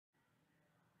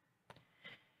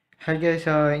Hi guys,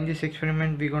 in this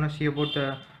experiment we're gonna see about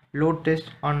the load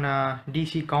test on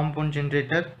DC compound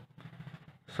generator.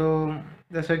 So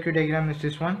the circuit diagram is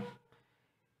this one.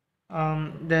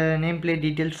 The nameplate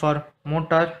details for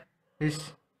motor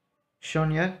is shown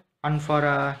here, and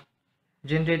for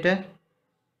generator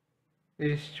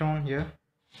is shown here.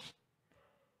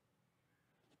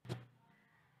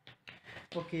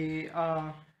 Okay,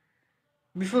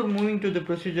 before moving to the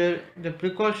procedure, the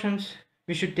precautions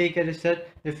we should take is that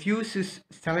the fuse is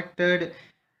selected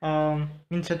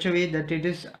in such a way that it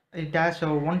has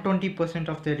 120%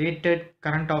 of the rated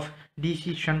current of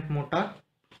DC shunt motor.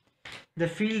 The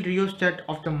field rheostat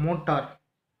of the motor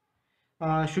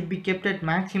should be kept at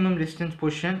maximum resistance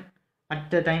position at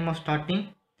the time of starting,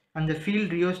 and the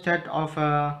field rheostat of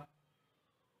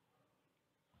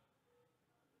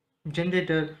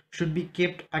generator should be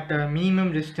kept at a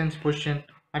minimum resistance position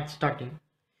at starting.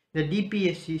 The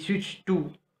DPSC switch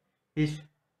 2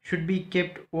 should be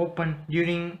kept open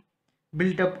during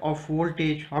build-up of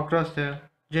voltage across the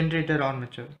generator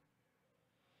armature.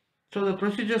 So the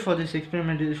procedure for this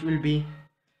experiment will be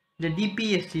the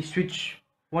DPSC switch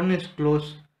 1 is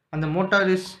closed and the motor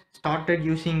is started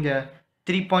using the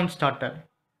 3-point starter.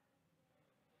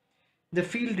 The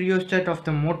field rheostat of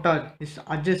the motor is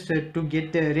adjusted to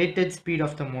get the rated speed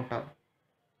of the motor.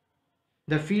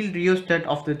 The field rheostat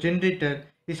of the generator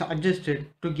is adjusted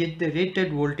to get the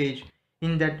rated voltage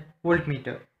in that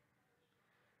voltmeter.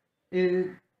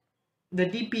 The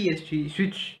DPSG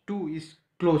switch 2 is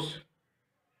closed.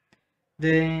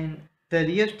 Then the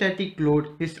rheostatic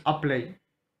load is applied.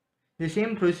 The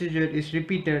same procedure is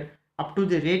repeated up to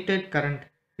the rated current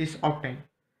is obtained.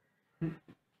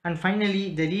 And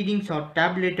finally, the readings are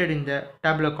tabulated in the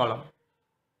tabular column.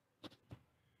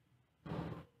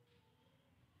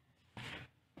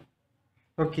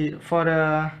 Okay, for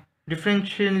a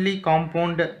differentially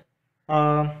compound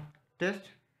test,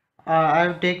 I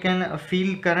have taken a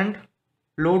field current,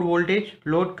 load voltage,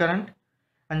 load current,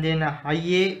 and then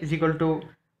IA is equal to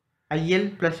IL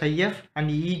plus IF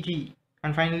and EG,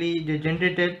 and finally the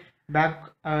generated back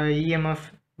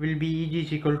EMF will be EG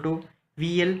is equal to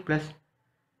VL plus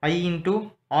I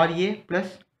into RA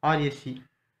plus RSC.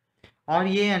 RA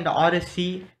and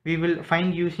RSC we will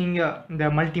find using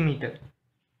the multimeter.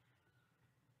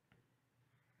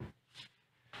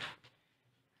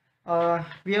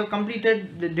 We have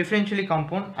completed the differentially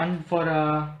compound, and for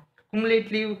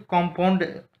cumulative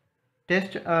compound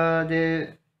test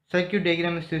the circuit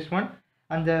diagram is this one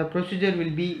and the procedure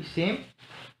will be same.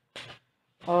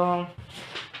 So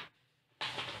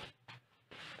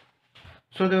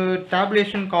the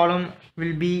tabulation column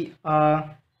will be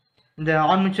the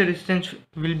armature resistance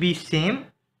will be same.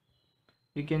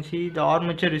 You can see the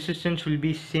armature resistance will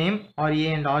be same, RA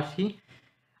and RC,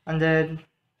 and the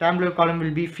tabular column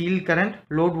will be field current,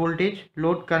 load voltage,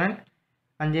 load current,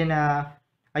 and then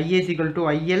IA is equal to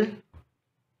IL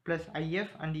plus IF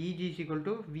and EG is equal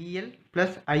to VL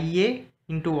plus IA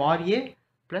into RA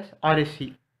plus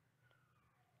RSC.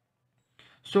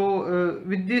 So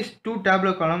with this two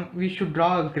tabular column we should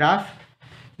draw a graph.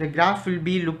 The graph will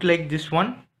be look like this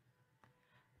one.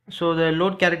 So the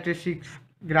load characteristics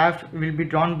graph will be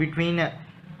drawn between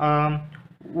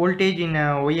voltage in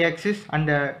y-axis and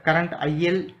current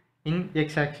IL in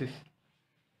x-axis.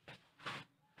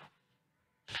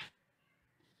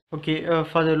 Okay,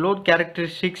 for the load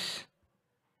characteristics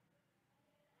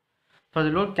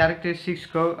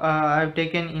curve, I have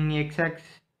taken in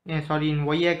x-axis, in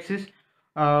y-axis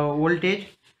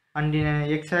voltage, and in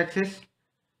x-axis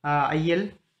IL.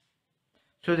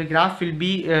 So the graph will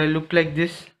be look like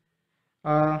this,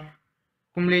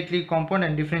 cumulatively compound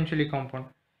and differentially compound.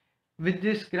 With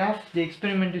this graph the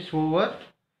experiment is over.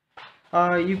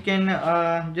 You can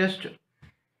just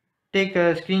take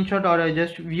a screenshot or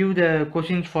just view the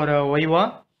questions for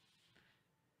Viva.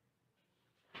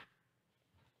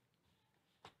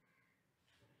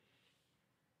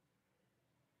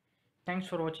 Thanks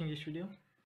for watching this video.